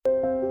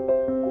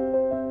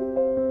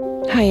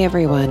Hi,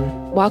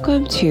 everyone.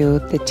 Welcome to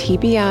the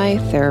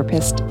TBI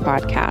Therapist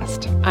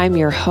Podcast. I'm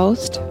your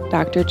host,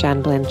 Dr.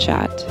 Jen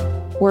Blanchette,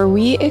 where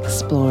we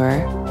explore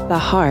the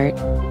heart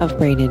of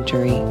brain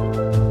injury.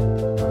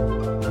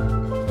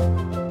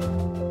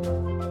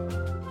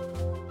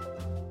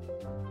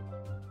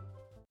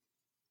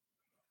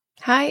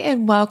 Hi,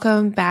 and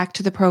welcome back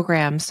to the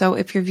program. So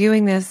if you're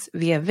viewing this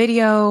via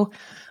video,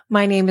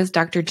 my name is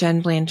Dr.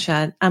 Jen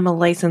Blanchette. I'm a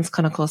licensed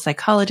clinical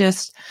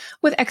psychologist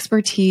with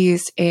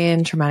expertise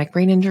in traumatic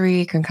brain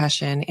injury,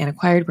 concussion, and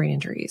acquired brain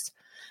injuries.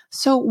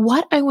 So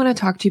what I want to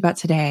talk to you about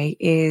today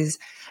is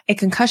a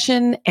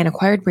concussion and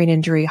acquired brain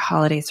injury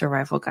holiday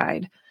survival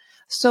guide.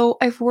 So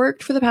I've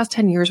worked for the past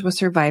 10 years with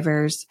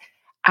survivors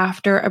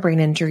after a brain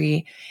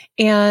injury,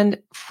 and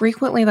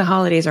frequently the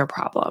holidays are a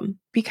problem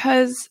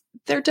because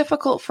they're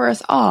difficult for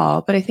us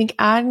all. But I think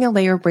adding a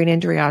layer of brain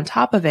injury on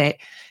top of it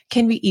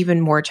can be even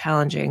more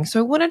challenging. So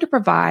I wanted to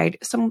provide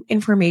some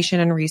information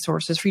and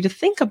resources for you to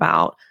think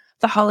about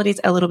the holidays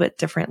a little bit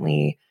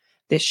differently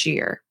this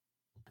year.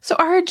 So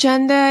our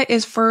agenda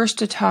is first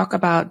to talk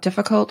about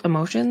difficult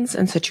emotions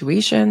and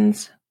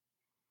situations,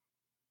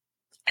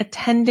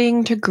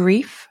 attending to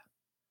grief,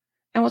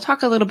 and we'll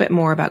talk a little bit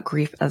more about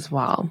grief as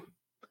well,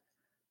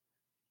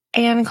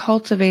 and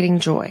cultivating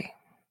joy.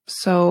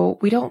 So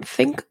we don't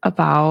think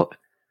about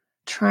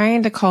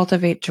trying to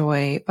cultivate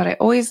joy, but I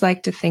always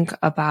like to think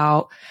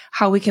about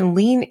how we can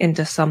lean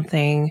into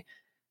something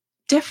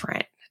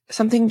different,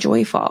 something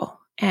joyful,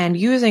 and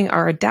using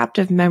our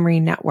adaptive memory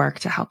network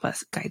to help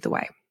us guide the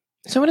way.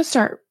 So I'm going to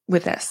start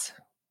with this.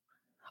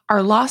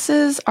 Our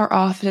losses are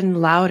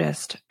often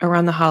loudest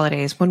around the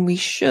holidays when we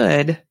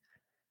should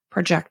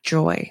project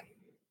joy.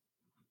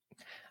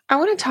 I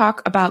want to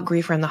talk about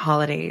grief around the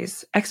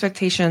holidays,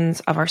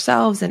 expectations of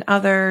ourselves and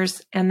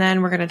others, and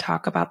then we're going to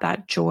talk about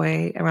that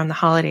joy around the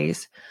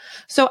holidays.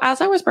 So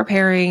as I was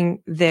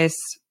preparing this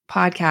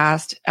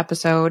podcast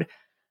episode,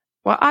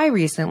 well, I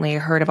recently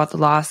heard about the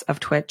loss of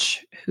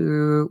Twitch,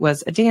 who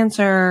was a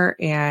dancer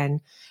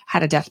and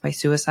had a death by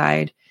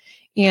suicide.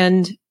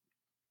 And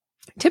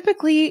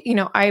typically,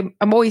 I'm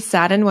always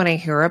saddened when I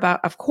hear about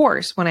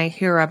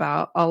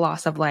a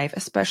loss of life,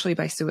 especially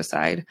by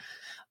suicide.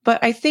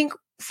 But I think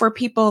for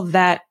people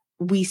that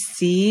we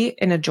see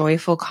in a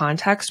joyful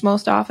context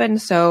most often.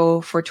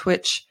 So for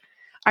Twitch,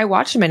 I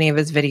watched many of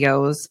his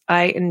videos.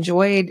 I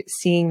enjoyed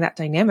seeing that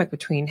dynamic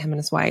between him and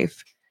his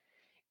wife.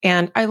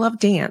 And I love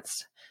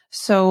dance.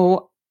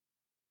 So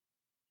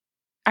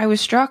I was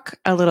struck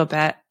a little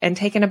bit and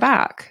taken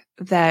aback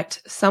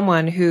that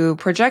someone who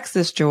projects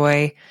this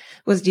joy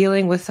was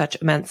dealing with such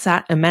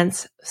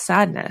immense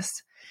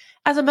sadness.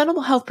 As a mental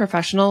health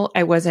professional,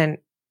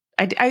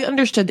 I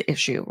understood the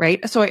issue,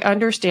 right? So I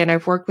understand.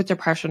 I've worked with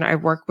depression.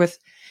 I've worked with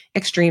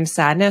extreme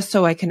sadness.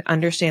 So I can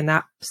understand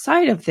that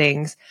side of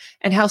things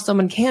and how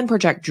someone can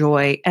project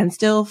joy and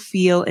still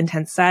feel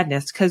intense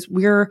sadness because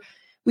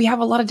we have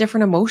a lot of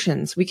different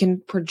emotions. We can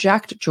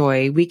project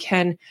joy. We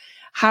can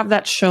have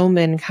that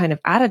showman kind of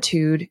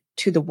attitude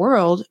to the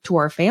world, to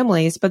our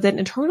families, but then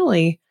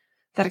internally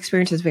that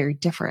experience is very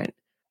different.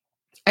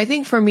 I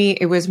think for me,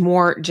 it was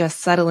more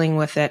just settling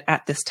with it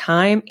at this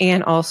time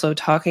and also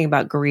talking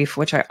about grief,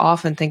 which I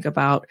often think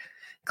about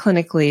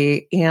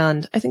clinically.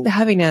 And I think the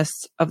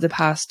heaviness of the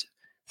past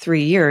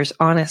 3 years,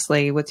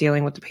 honestly, with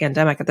dealing with the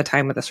pandemic at the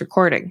time of this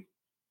recording.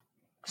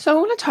 So I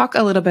want to talk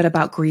a little bit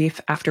about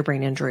grief after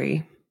brain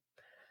injury.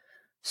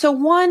 So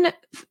one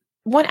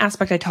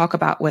aspect I talk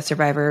about with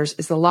survivors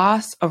is the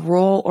loss of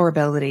role or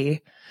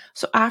ability.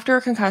 So after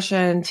a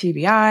concussion,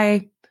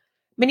 TBI,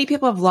 many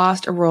people have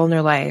lost a role in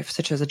their life,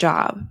 such as a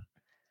job,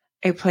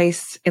 a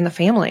place in the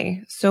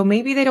family. So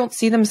maybe they don't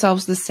see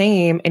themselves the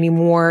same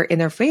anymore in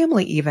their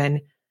family,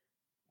 even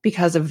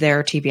because of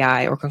their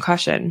TBI or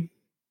concussion.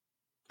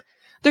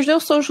 There's no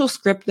social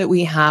script that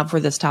we have for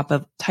this type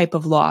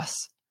of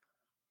loss.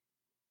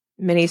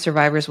 Many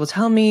survivors will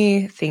tell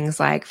me things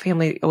like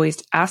family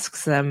always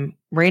asks them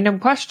random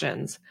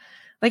questions.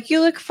 Like,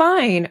 you look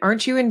fine.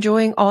 Aren't you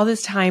enjoying all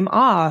this time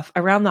off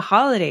around the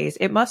holidays?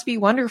 It must be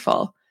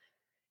wonderful.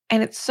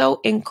 And it's so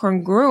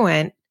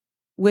incongruent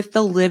with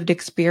the lived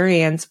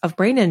experience of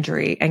brain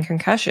injury and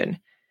concussion.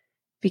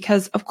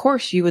 Because of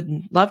course you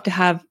would love to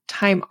have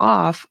time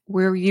off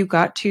where you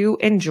got to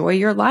enjoy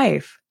your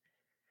life.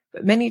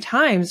 But many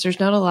times there's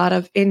not a lot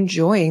of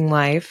enjoying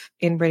life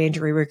in brain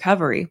injury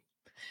recovery.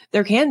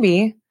 There can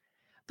be,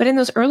 but in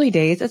those early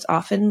days, it's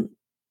often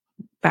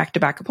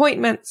back-to-back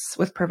appointments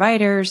with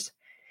providers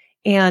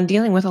and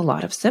dealing with a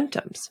lot of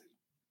symptoms.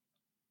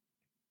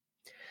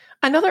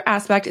 Another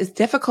aspect is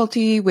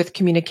difficulty with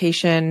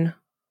communication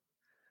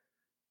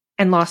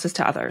and losses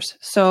to others.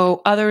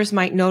 So others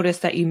might notice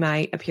that you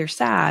might appear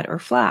sad or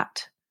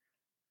flat.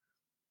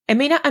 I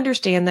may not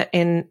understand that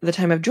in the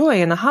time of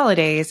joy in the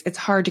holidays, it's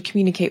hard to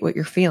communicate what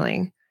you're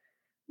feeling,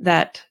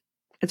 that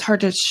it's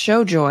hard to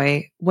show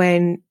joy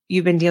when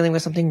you've been dealing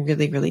with something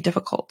really, really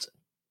difficult.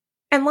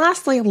 And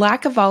lastly,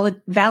 lack of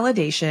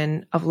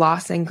validation of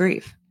loss and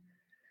grief.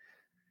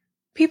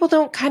 People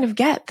don't kind of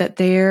get that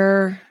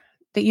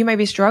you might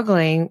be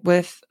struggling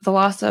with the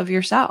loss of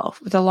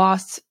yourself, with the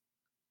loss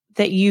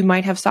that you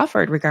might have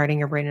suffered regarding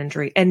your brain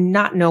injury and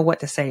not know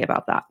what to say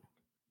about that.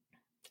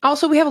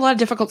 Also, we have a lot of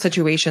difficult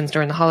situations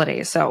during the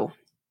holidays.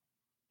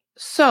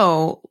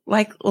 So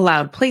like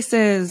loud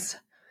places,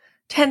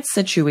 tense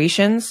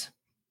situations,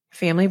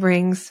 family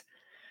brings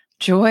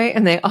joy,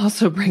 and they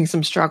also bring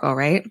some struggle,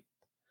 right?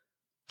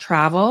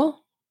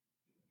 Travel,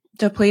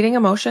 depleting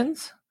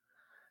emotions.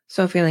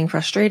 So feeling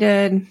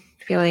frustrated,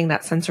 feeling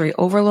that sensory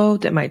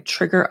overload that might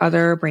trigger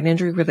other brain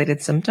injury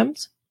related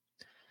symptoms.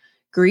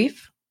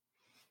 Grief.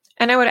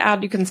 And I would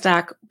add, you can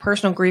stack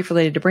personal grief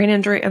related to brain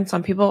injury, and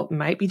some people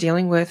might be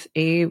dealing with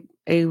a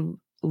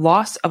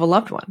loss of a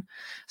loved one.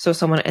 So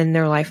someone in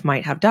their life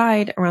might have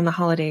died around the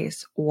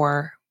holidays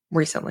or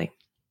recently.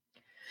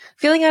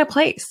 Feeling out of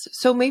place.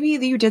 So maybe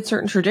you did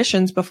certain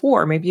traditions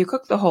before. Maybe you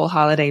cooked the whole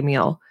holiday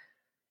meal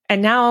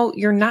and now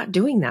you're not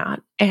doing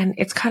that. And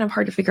it's kind of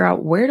hard to figure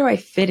out, where do I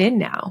fit in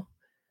now?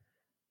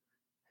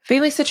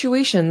 Family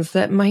situations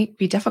that might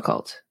be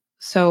difficult.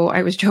 So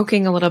I was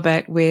joking a little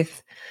bit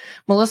with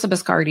Melissa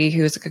Biscardi,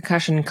 who is a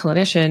concussion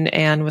clinician,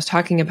 and was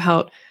talking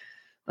about,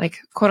 like,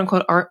 quote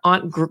unquote, our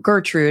Aunt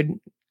Gertrude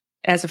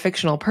as a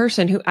fictional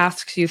person who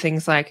asks you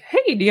things like,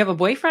 hey, do you have a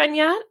boyfriend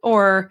yet?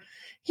 Or,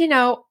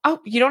 oh,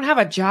 you don't have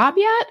a job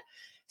yet?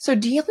 So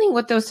dealing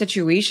with those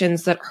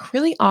situations that are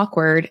really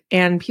awkward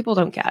and people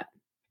don't get.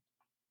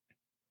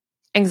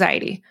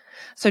 Anxiety.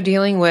 So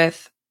dealing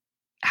with,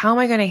 how am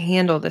I going to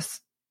handle this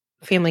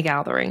family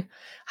gathering?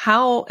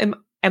 How am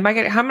I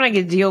going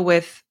to deal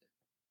with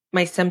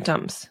my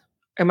symptoms?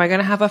 Am I going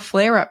to have a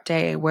flare-up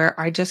day where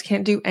I just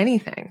can't do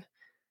anything?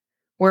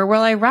 Where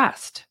will I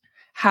rest?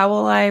 How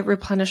will I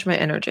replenish my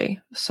energy?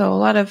 So a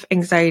lot of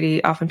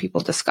anxiety, often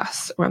people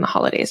discuss around the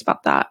holidays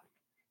about that.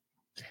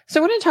 So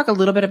I want to talk a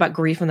little bit about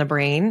grief in the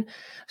brain.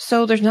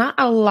 So there's not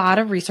a lot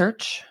of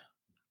research,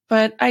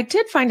 but I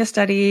did find a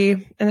study,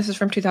 and this is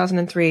from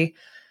 2003.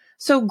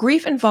 So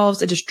grief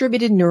involves a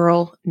distributed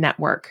neural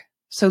network.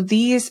 So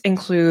these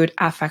include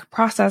affect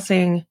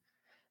processing,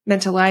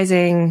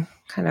 mentalizing,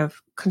 kind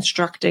of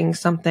constructing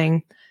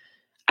something,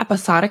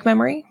 episodic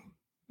memory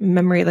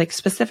like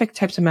specific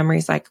types of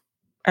memories, like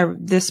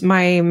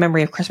my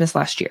memory of Christmas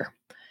last year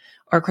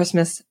or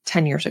Christmas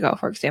 10 years ago,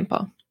 for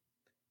example.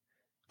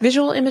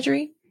 Visual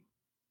imagery,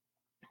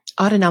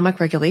 autonomic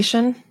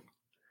regulation.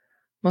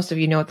 Most of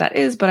you know what that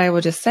is, but I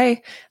will just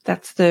say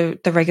that's the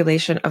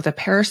regulation of the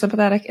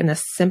parasympathetic and the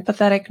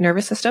sympathetic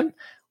nervous system,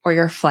 or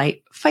your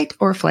fight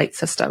or flight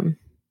system,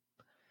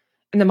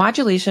 and the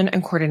modulation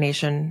and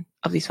coordination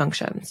of these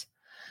functions.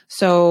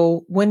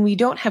 So when we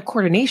don't have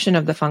coordination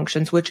of the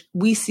functions, which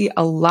we see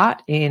a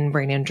lot in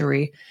brain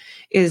injury,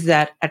 is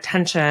that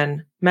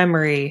attention,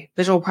 memory,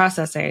 visual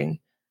processing,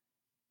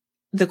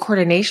 the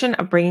coordination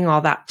of bringing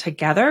all that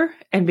together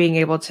and being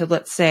able to,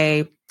 let's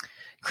say,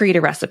 create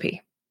a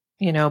recipe.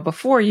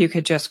 Before you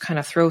could just kind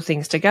of throw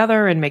things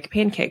together and make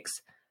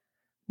pancakes.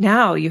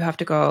 Now you have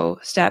to go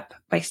step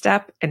by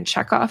step and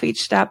check off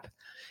each step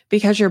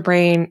because your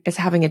brain is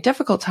having a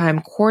difficult time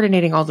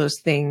coordinating all those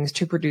things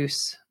to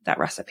produce that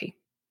recipe.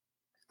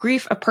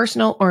 Grief of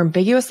personal or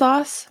ambiguous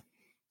loss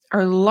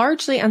are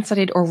largely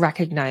unstudied or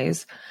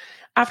recognized.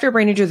 After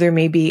brain injury, there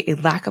may be a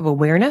lack of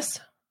awareness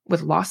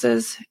with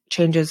losses,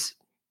 changes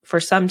for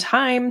some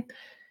time.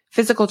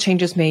 Physical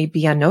changes may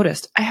be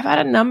unnoticed. I have had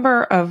a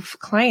number of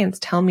clients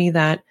tell me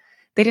that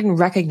they didn't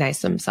recognize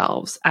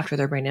themselves after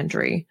their brain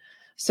injury.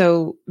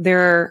 So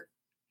their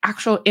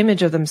actual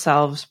image of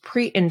themselves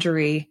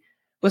pre-injury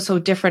was so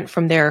different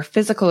from their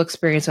physical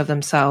experience of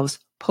themselves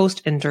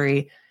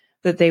post-injury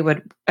that they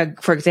would,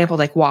 for example,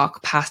 like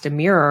walk past a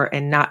mirror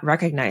and not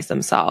recognize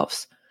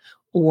themselves,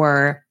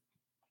 or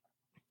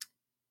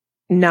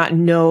not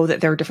know that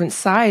they're a different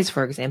size,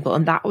 for example.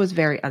 And that was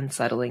very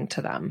unsettling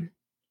to them.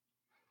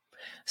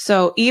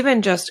 So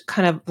even just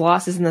kind of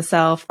losses in the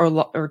self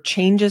or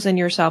changes in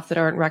yourself that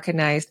aren't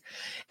recognized,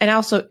 and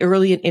also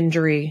early in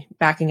injury,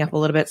 backing up a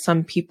little bit,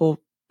 some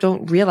people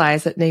don't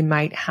realize that they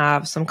might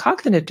have some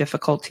cognitive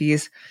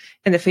difficulties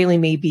and the family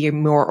may be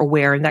more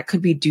aware, and that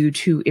could be due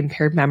to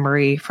impaired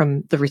memory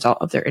from the result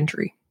of their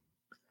injury.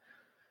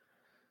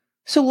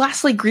 So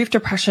lastly, grief,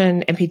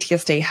 depression, and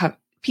PTSD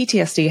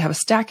have a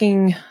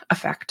stacking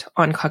effect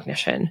on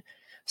cognition.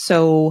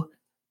 So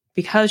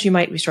because you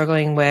might be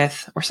struggling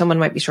with, or someone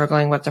might be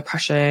struggling with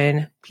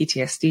depression,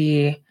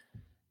 PTSD,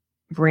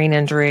 brain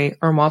injury,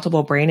 or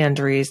multiple brain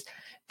injuries,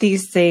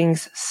 these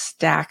things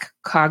stack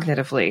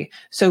cognitively.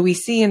 So we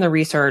see in the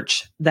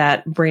research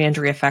that brain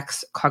injury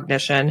affects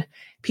cognition.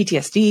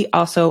 PTSD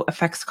also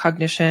affects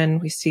cognition.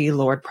 We see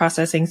lowered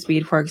processing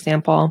speed, for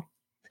example.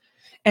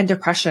 And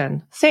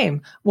depression,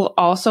 same, will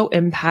also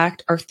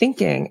impact our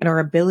thinking and our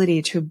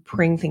ability to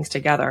bring things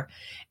together.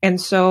 And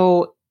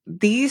so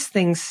these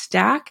things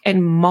stack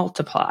and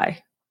multiply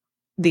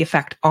the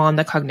effect on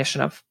the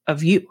cognition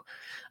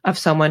of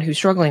someone who's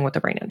struggling with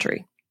a brain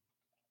injury.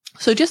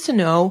 So just to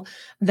know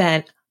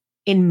that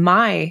in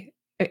my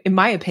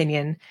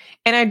opinion,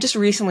 and I just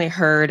recently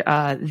heard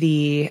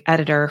the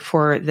editor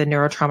for the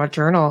Neurotrauma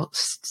Journal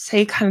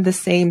say kind of the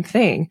same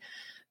thing,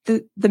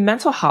 the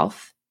mental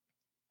health,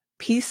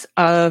 piece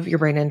of your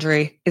brain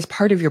injury is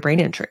part of your brain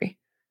injury.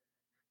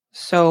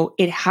 So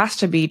it has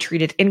to be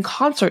treated in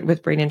concert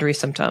with brain injury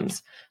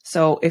symptoms.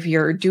 So if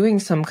you're doing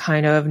some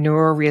kind of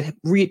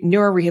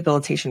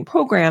neurorehabilitation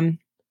program,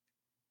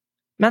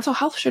 mental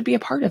health should be a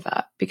part of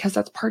that because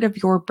that's part of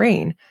your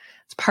brain.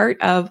 It's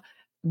part of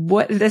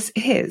what this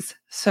is.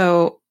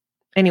 So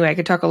anyway, I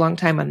could talk a long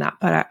time on that,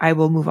 but I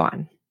will move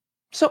on.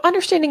 So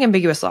understanding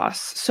ambiguous loss.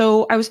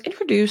 So I was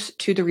introduced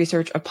to the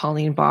research of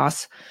Pauline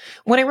Boss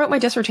when I wrote my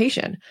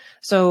dissertation.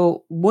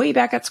 So way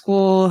back at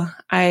school,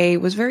 I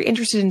was very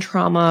interested in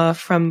trauma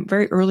from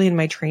very early in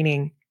my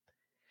training.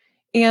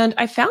 And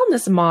I found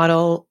this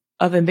model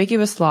of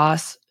ambiguous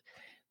loss,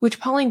 which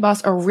Pauline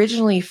Boss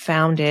originally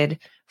founded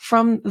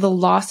from the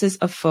losses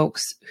of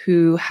folks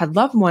who had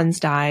loved ones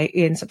die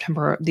in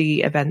September,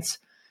 the events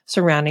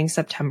surrounding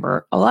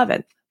September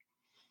 11th.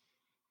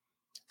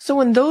 So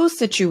in those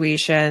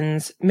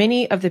situations,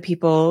 many of the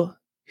people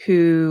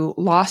who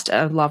lost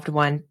a loved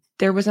one,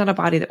 there was not a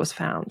body that was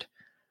found.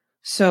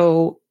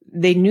 So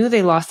they knew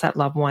they lost that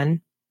loved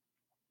one,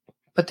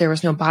 but there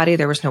was no body,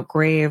 there was no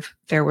grave,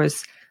 there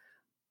was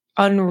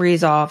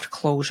unresolved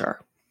closure.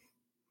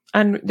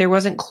 There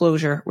wasn't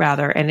closure,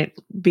 rather, and it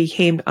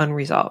became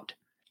unresolved.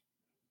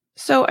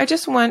 So I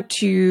just want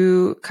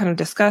to kind of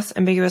discuss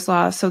ambiguous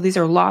loss. So these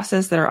are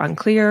losses that are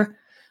unclear,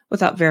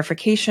 without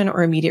verification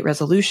or immediate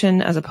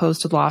resolution, as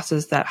opposed to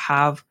losses that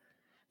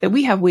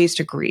we have ways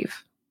to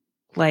grieve,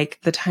 like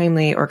the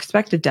timely or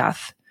expected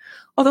death.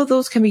 Although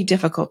those can be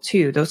difficult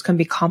too. Those can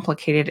be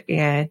complicated,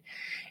 and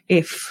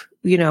if,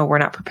 we're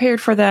not prepared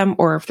for them,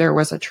 or if there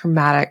was a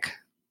traumatic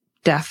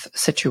death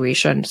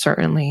situation,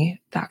 certainly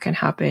that can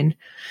happen.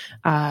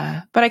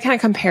 But I kind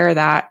of compare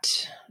that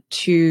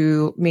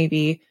to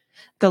maybe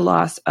the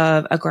loss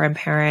of a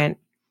grandparent,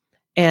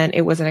 and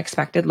it was an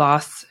expected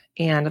loss,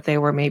 and they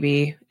were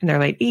maybe in their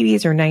late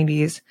 80s or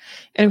 90s,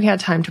 and we had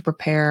time to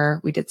prepare.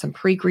 We did some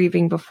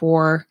pre-grieving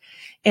before.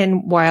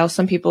 And while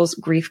some people's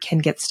grief can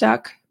get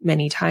stuck,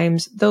 many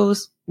times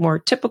those more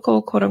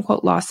typical quote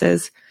unquote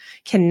losses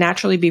can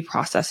naturally be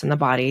processed in the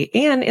body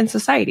and in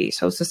society.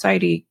 So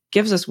society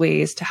gives us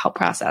ways to help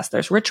process.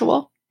 There's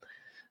ritual.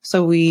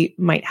 So we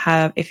might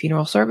have a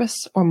funeral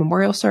service or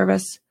memorial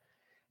service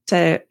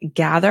to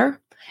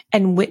gather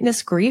and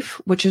witness grief,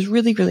 which is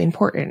really, really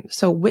important.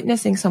 So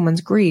witnessing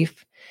someone's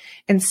grief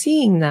and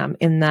seeing them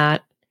in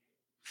that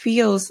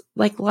feels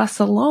like less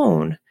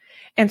alone.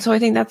 And so I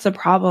think that's the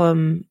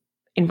problem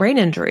in brain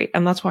injury.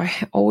 And that's why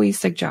I always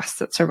suggest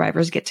that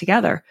survivors get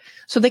together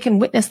so they can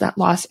witness that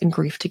loss and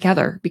grief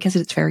together, because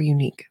it's very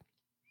unique.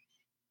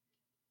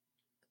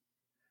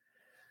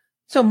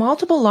 So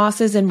multiple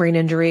losses in brain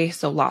injury.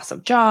 So loss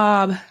of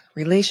job,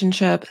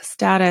 relationship,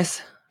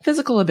 status,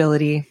 physical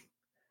ability,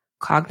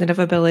 cognitive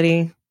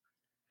ability,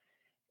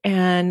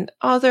 and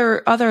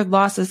other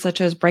losses such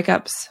as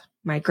breakups,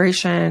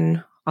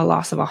 migration, a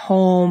loss of a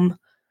home,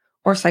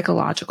 or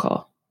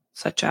psychological,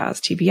 such as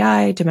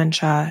TBI,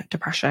 dementia,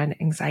 depression,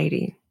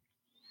 anxiety.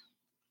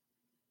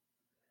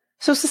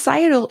 So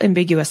societal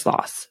ambiguous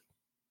loss.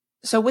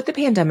 So with the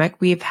pandemic,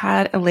 we've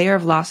had a layer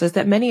of losses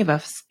that many of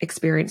us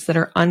experience that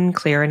are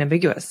unclear and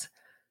ambiguous.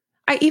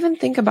 I even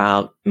think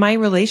about my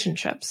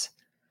relationships.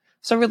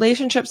 So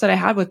relationships that I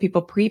had with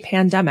people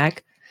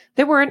pre-pandemic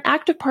that were an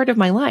active part of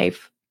my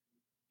life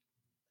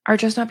are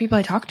just not people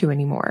I talk to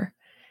anymore.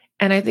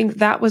 And I think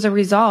that was a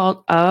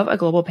result of a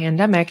global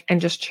pandemic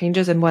and just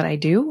changes in what I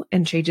do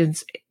and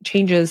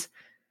changes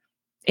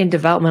in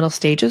developmental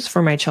stages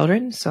for my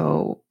children.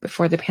 So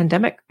before the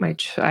pandemic,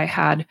 I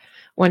had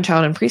one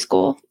child in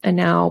preschool, and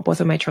now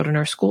both of my children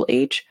are school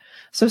age.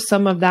 So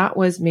some of that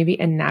was maybe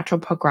a natural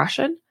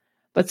progression,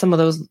 but some of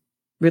those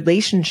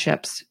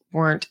relationships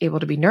weren't able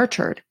to be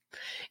nurtured.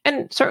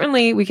 And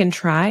certainly we can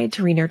try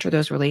to re-nurture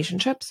those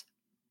relationships,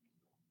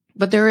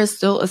 but there is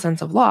still a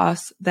sense of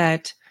loss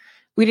that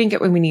we didn't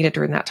get when we needed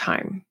during that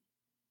time.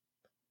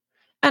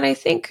 And I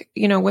think,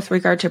 with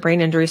regard to brain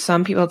injury,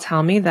 some people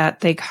tell me that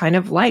they kind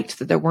of liked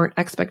that there weren't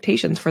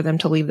expectations for them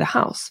to leave the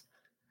house,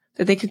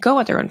 that they could go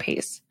at their own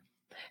pace.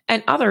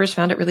 And others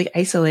found it really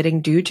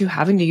isolating due to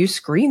having to use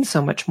screens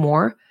so much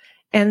more,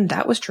 and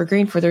that was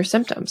triggering for their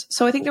symptoms.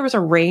 So I think there was a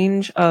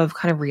range of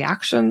kind of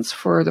reactions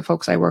for the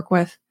folks I work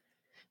with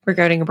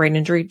regarding a brain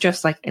injury,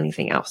 just like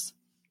anything else.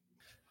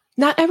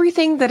 Not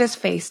everything that is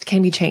faced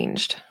can be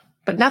changed,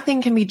 but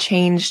nothing can be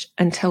changed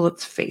until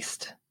it's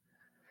faced.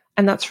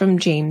 And that's from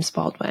James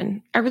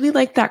Baldwin. I really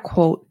like that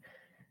quote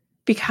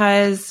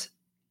because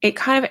it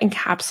kind of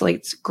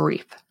encapsulates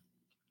grief.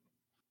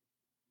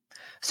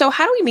 So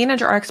how do we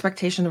manage our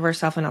expectations of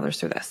ourselves and others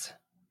through this,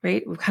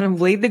 right? We've kind of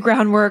laid the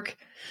groundwork.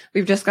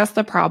 We've discussed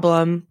the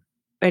problem,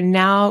 but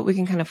now we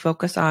can kind of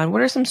focus on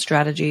what are some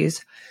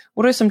strategies,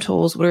 what are some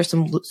tools, what are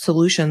some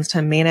solutions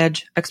to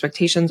manage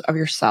expectations of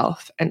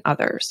yourself and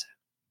others.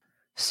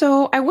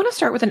 So I want to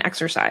start with an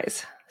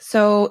exercise.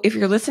 So if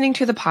you're listening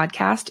to the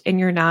podcast and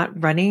you're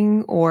not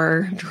running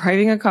or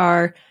driving a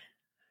car,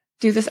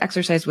 do this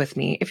exercise with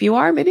me. If you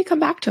are, maybe come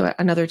back to it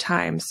another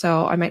time.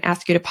 So I might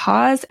ask you to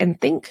pause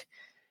and think,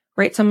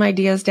 write some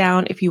ideas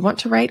down if you want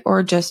to write,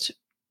 or just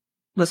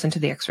listen to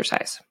the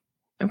exercise.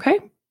 Okay?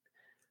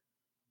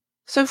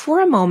 So for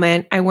a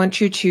moment, I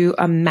want you to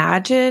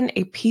imagine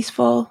a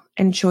peaceful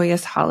and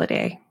joyous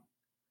holiday.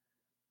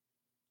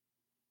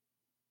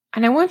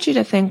 And I want you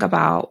to think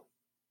about,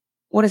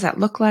 what does that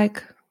look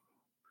like?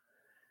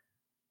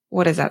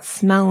 What does that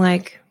smell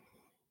like?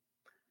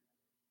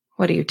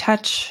 What do you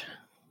touch?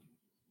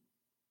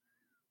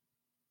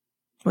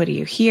 What do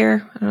you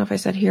hear? I don't know if I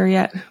said hear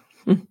yet.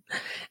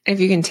 If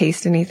you can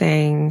taste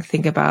anything,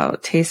 think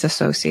about taste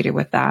associated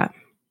with that.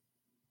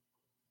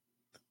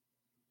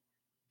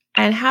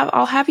 And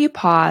I'll have you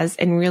pause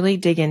and really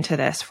dig into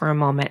this for a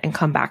moment and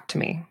come back to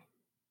me.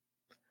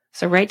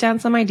 So write down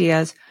some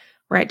ideas,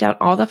 write down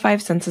all the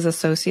 5 senses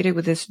associated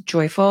with this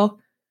joyful,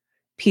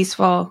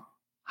 peaceful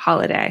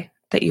holiday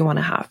that you want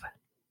to have.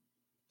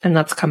 And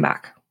let's come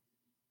back.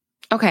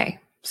 Okay,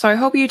 so I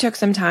hope you took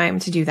some time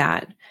to do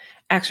that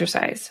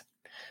exercise.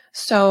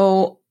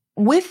 So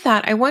with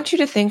that, I want you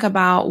to think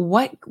about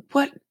what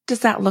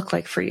does that look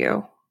like for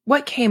you?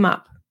 What came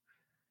up?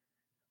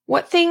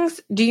 What things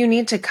do you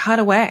need to cut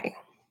away,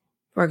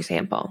 for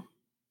example?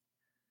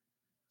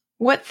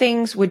 What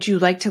things would you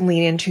like to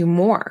lean into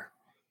more?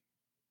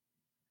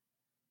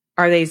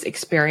 Are these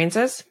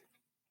experiences?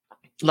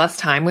 Less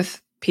time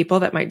with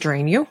people that might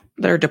drain you,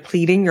 that are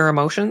depleting your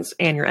emotions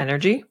and your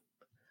energy?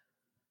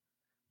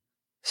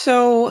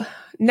 So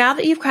now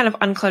that you've kind of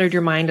uncluttered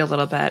your mind a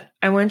little bit,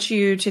 I want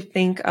you to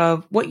think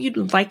of what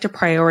you'd like to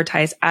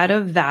prioritize out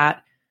of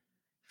that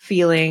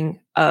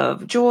feeling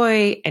of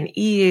joy and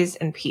ease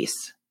and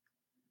peace.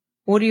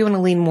 What do you want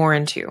to lean more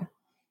into?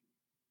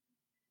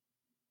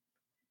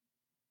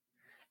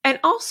 And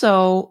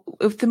also,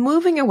 if the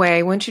moving away,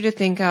 I want you to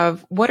think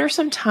of what are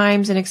some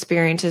times and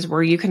experiences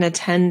where you can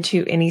attend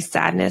to any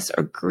sadness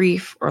or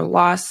grief or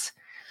loss.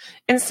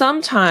 And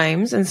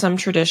sometimes in some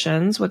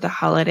traditions with the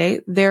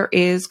holiday, there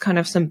is kind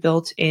of some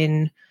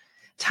built-in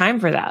time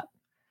for that.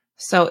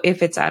 So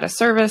if it's at a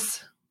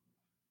service,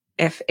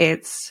 if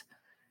it's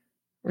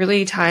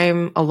really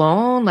time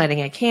alone,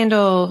 lighting a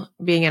candle,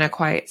 being in a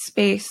quiet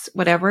space,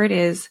 whatever it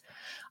is,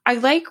 I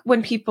like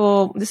when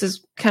people, this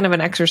is kind of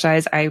an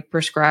exercise I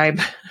prescribe,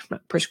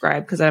 not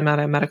prescribe because I'm not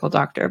a medical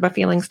doctor, but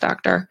feelings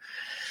doctor,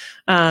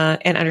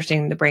 and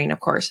understanding the brain, of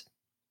course.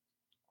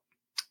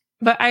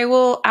 But I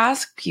will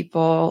ask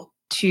people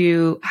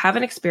to have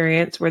an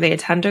experience where they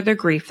attend to their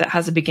grief that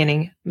has a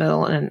beginning,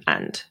 middle, and an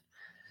end.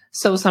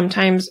 So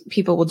sometimes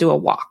people will do a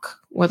walk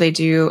where they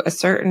do a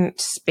certain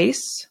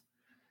space,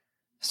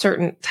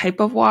 certain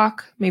type of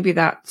walk. Maybe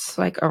that's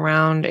like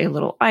around a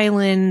little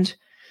island,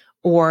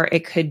 or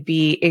it could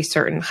be a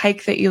certain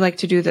hike that you like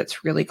to do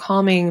that's really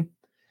calming,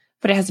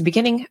 but it has a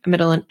beginning, a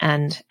middle, and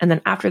end. And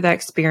then after that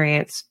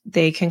experience,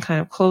 they can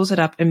kind of close it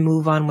up and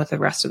move on with the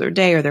rest of their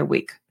day or their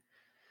week.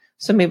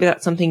 So maybe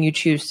that's something you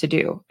choose to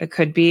do. It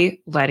could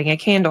be lighting a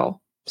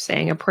candle,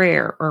 saying a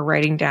prayer, or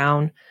writing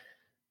down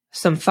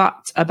some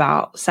thoughts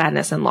about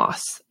sadness and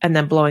loss, and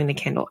then blowing the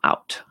candle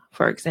out,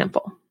 for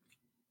example.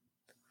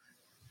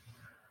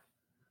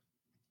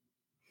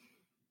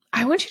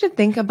 I want you to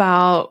think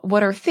about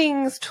what are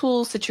things,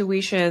 tools,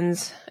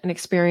 situations, and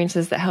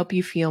experiences that help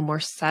you feel more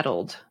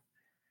settled.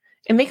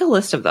 And make a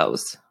list of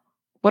those.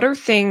 What are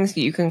things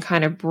that you can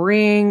kind of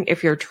bring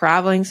if you're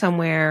traveling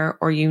somewhere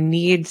or you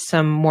need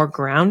some more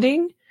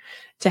grounding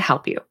to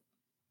help you?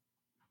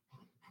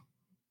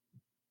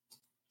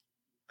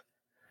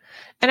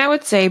 And I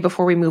would say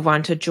before we move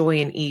on to joy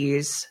and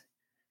ease,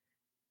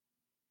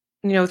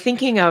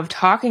 thinking of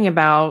talking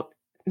about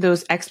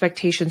those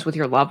expectations with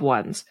your loved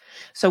ones.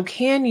 So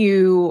can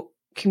you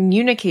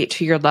communicate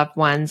to your loved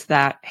ones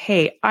that,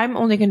 hey, I'm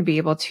only going to be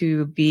able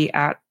to be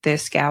at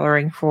this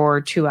gathering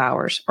for 2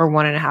 hours or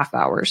 1.5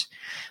 hours,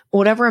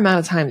 whatever amount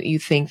of time that you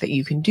think that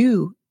you can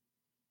do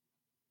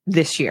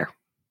this year,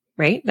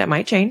 right? That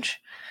might change.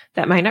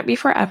 That might not be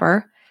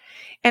forever.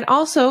 And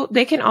also,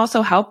 they can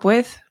also help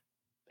with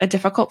a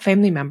difficult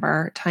family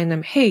member, telling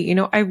them, hey,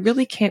 I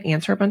really can't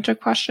answer a bunch of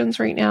questions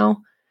right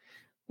now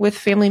with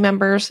family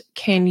members.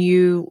 Can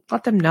you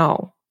let them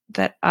know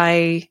that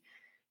I,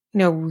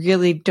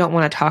 really don't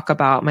want to talk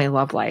about my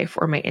love life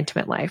or my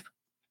intimate life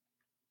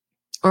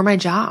or my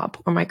job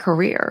or my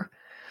career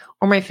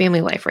or my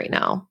family life right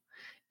now?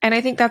 And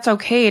I think that's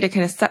okay to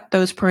kind of set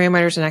those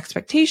parameters and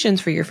expectations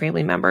for your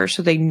family members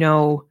so they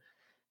know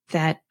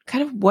that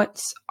kind of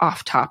what's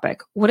off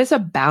topic, what is a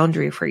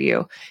boundary for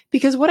you?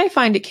 Because what I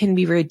find, it can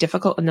be very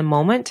difficult in the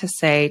moment to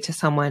say to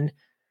someone,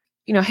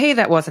 hey,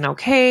 that wasn't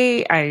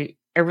okay. I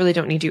really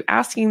don't need you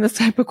asking this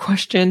type of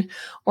question.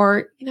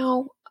 Or,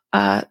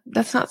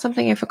 that's not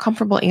something I feel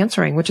comfortable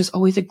answering, which is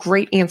always a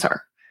great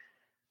answer.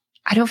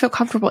 I don't feel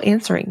comfortable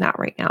answering that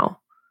right now.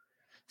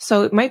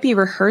 So it might be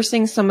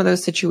rehearsing some of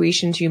those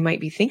situations you might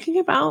be thinking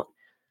about,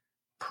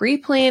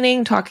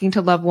 pre-planning, talking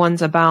to loved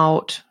ones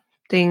about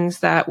things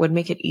that would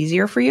make it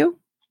easier for you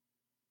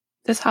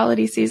this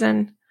holiday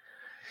season.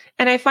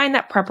 And I find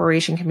that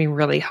preparation can be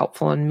really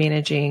helpful in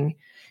managing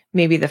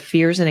maybe the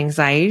fears and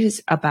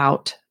anxieties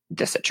about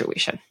the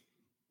situation.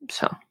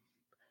 So,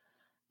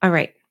 all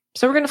right.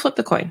 So we're going to flip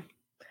the coin.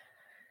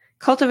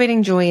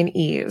 cultivating joy and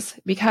ease,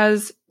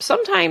 because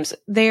sometimes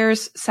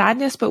there's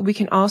sadness, but we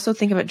can also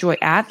think about joy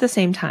at the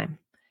same time.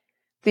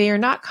 They are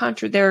not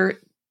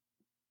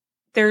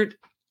they're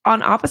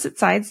on opposite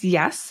sides.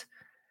 Yes.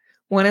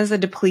 One is a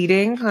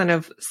depleting kind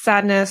of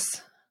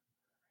sadness,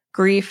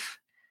 grief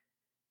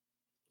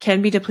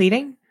can be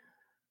depleting,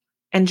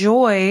 and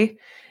joy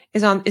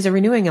is a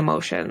renewing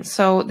emotion.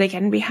 So they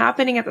can be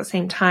happening at the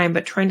same time,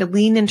 but trying to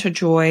lean into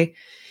joy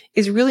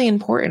is really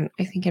important,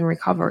 I think, in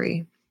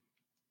recovery.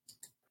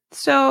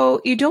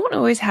 So you don't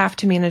always have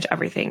to manage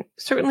everything.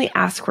 Certainly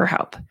ask for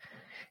help.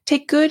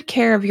 Take good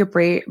care of your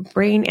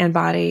brain and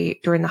body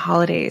during the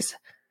holidays.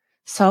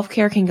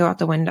 Self-care can go out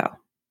the window.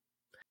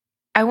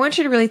 I want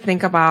you to really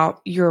think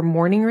about your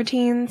morning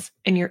routines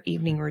and your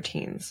evening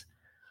routines.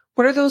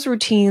 What are those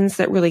routines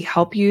that really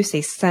help you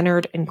stay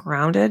centered and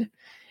grounded?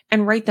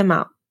 And write them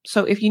out.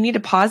 So if you need to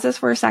pause this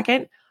for a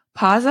second,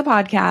 pause the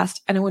podcast,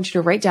 and I want you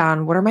to write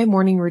down what are my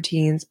morning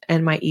routines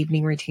and my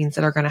evening routines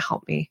that are going to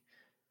help me.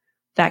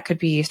 That could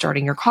be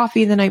starting your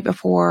coffee the night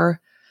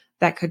before.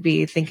 That could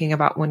be thinking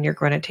about when you're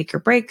going to take your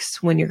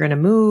breaks, when you're going to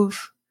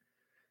move,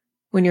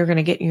 when you're going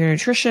to get your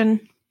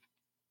nutrition.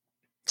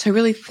 So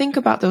really think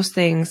about those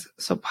things.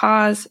 So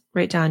pause,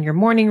 write down your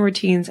morning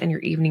routines and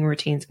your evening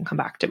routines, and come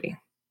back to me.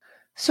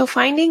 So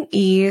finding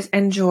ease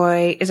and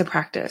joy is a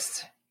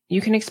practice. You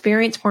can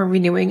experience more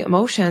renewing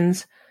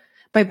emotions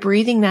by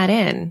breathing that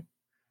in.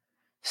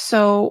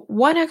 So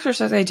one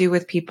exercise I do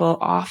with people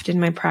often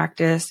in my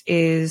practice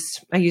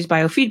is I use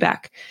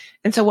biofeedback.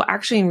 And so we'll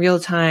actually in real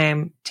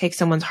time take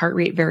someone's heart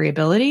rate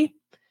variability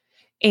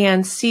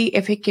and see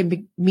if it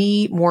can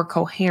be more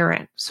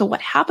coherent. So what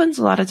happens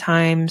a lot of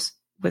times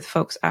with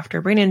folks after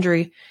a brain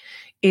injury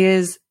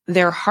is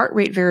their heart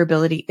rate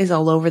variability is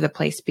all over the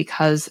place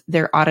because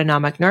their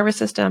autonomic nervous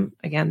system,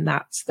 again,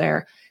 that's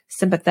their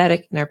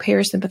sympathetic and their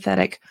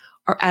parasympathetic,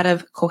 are out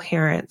of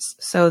coherence.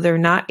 So they're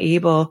not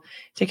able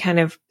to kind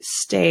of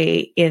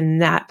stay in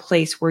that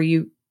place where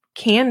you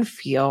can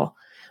feel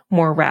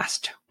more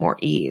rest, more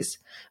ease,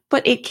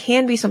 but it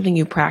can be something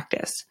you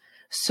practice.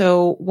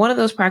 So one of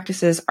those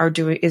practices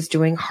is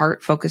doing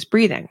heart focused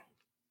breathing.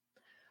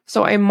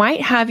 So I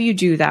might have you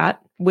do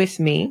that with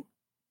me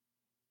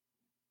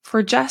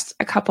for just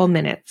a couple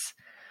minutes.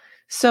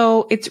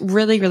 So it's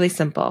really, really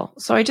simple.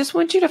 So I just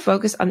want you to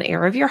focus on the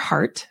area of your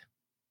heart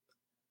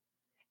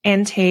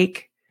and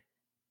take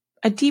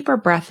a deeper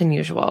breath than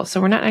usual.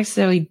 So we're not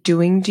necessarily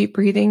doing deep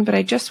breathing, but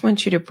I just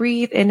want you to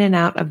breathe in and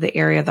out of the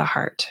area of the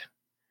heart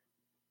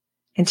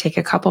and take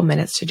a couple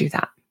minutes to do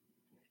that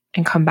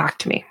and come back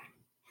to me.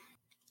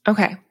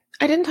 Okay.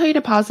 I didn't tell you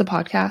to pause the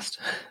podcast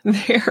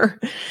there.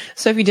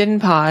 So if you didn't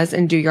pause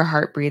and do your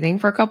heart breathing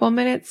for a couple of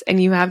minutes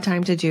and you have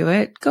time to do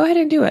it, go ahead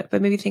and do it,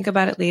 but maybe think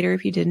about it later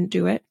if you didn't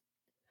do it.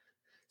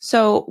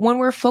 So when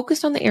we're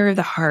focused on the area of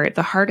the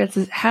heart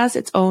has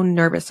its own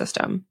nervous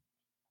system.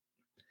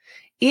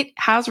 It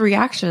has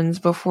reactions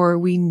before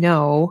we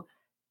know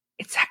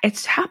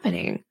it's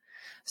happening.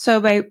 So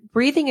by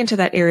breathing into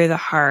that area of the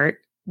heart,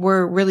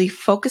 we're really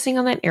focusing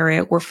on that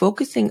area. We're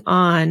focusing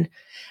on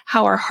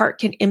how our heart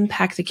can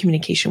impact the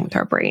communication with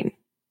our brain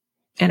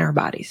and our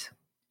bodies.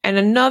 And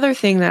another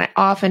thing that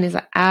I often is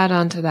an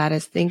add-on to that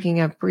is thinking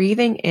of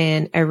breathing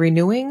in a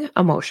renewing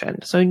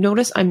emotion. So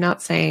notice I'm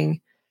not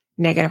saying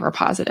negative or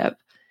positive,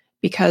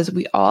 because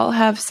we all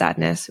have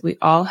sadness. We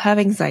all have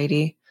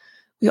anxiety.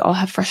 We all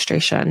have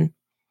frustration.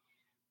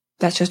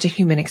 That's just a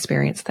human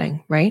experience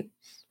thing, right?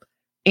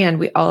 And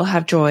we all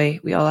have joy.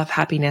 We all have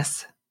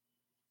happiness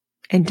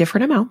in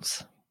different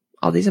amounts.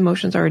 All these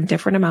emotions are in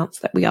different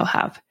amounts that we all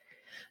have.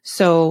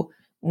 So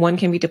one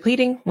can be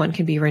depleting, one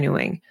can be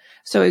renewing.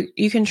 So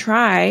you can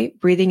try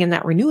breathing in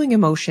that renewing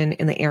emotion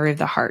in the area of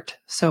the heart.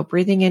 So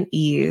breathing in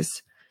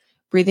ease,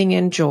 breathing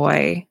in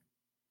joy,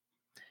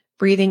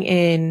 breathing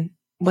in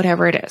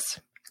whatever it is,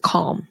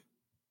 calm,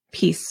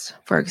 peace,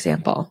 for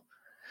example.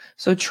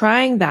 So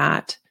trying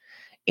that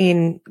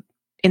in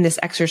this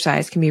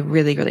exercise can be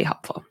really, really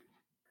helpful.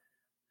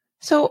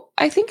 So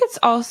I think it's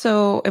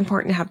also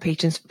important to have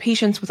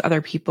patience with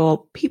other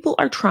people. People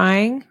are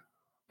trying,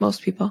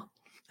 most people.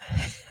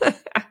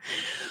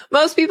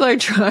 Most people are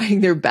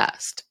trying their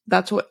best.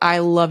 That's what I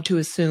love to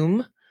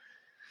assume.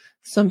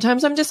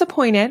 Sometimes I'm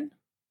disappointed,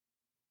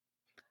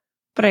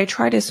 but I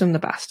try to assume the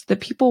best. The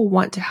people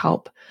want to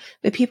help.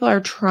 The people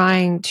are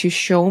trying to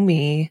show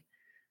me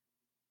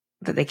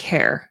that they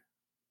care.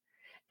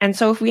 And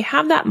so if we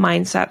have that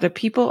mindset that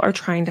people are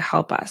trying to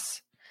help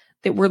us,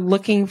 that we're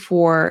looking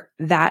for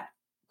that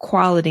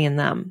quality in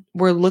them,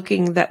 we're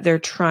looking that they're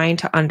trying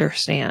to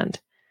understand.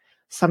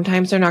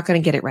 Sometimes they're not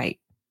going to get it right.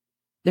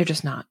 They're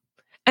just not.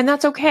 And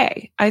that's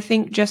okay. I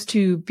think just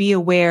to be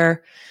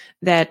aware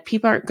that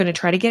people aren't going to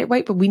try to get it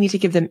right, but we need to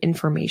give them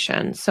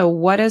information. So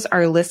what does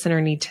our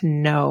listener need to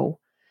know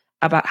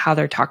about how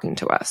they're talking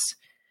to us?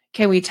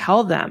 Can we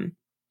tell them,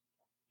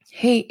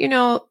 hey,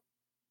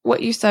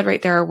 what you said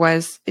right there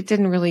it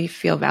didn't really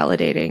feel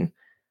validating.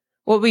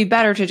 Well, it'd be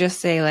better to just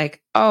say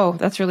like, oh,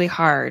 that's really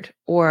hard.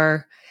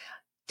 Or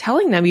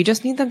telling them you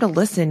just need them to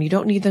listen. You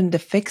don't need them to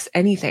fix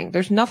anything.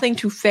 There's nothing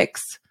to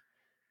fix.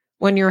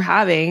 when you're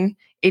having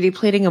a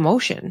depleting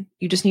emotion.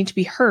 You just need to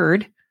be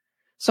heard.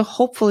 So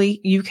hopefully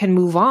you can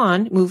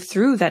move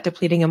through that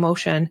depleting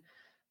emotion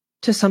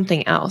to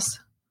something else.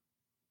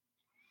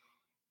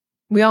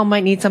 We all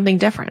might need something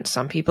different.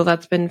 Some people,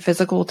 that's been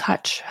physical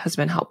touch has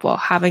been helpful.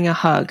 Having a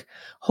hug,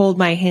 hold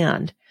my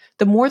hand.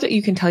 The more that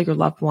you can tell your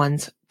loved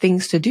ones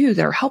things to do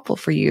that are helpful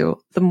for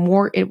you, the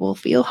more it will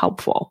feel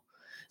helpful.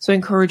 So I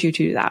encourage you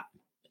to do that.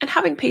 And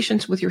having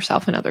patience with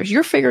yourself and others.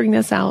 You're figuring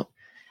this out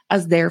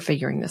as they're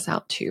figuring this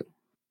out too.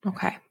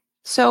 Okay.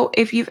 So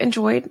if you've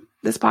enjoyed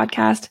this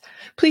podcast,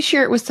 please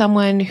share it with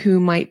someone who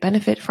might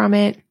benefit from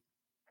it.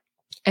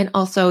 And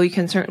also you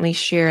can certainly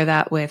share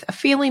that with a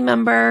family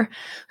member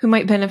who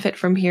might benefit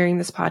from hearing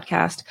this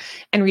podcast,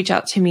 and reach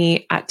out to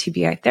me at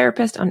TBI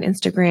Therapist on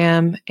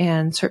Instagram,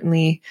 and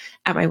certainly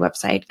at my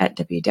website at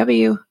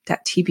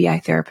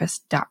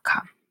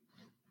www.tbitherapist.com.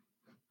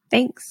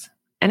 Thanks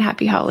and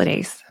happy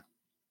holidays.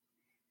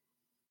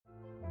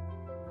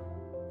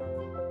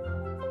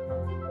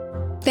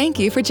 Thank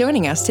you for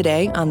joining us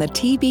today on the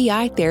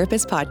TBI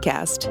Therapist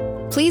Podcast.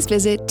 Please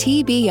visit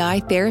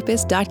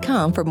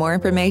tbitherapist.com for more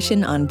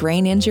information on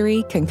brain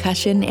injury,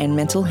 concussion, and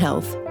mental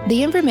health.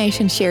 The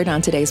information shared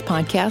on today's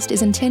podcast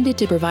is intended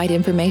to provide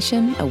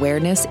information,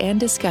 awareness, and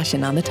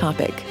discussion on the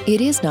topic.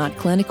 It is not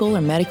clinical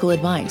or medical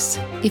advice.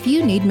 If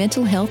you need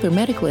mental health or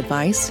medical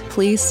advice,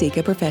 please seek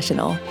a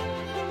professional.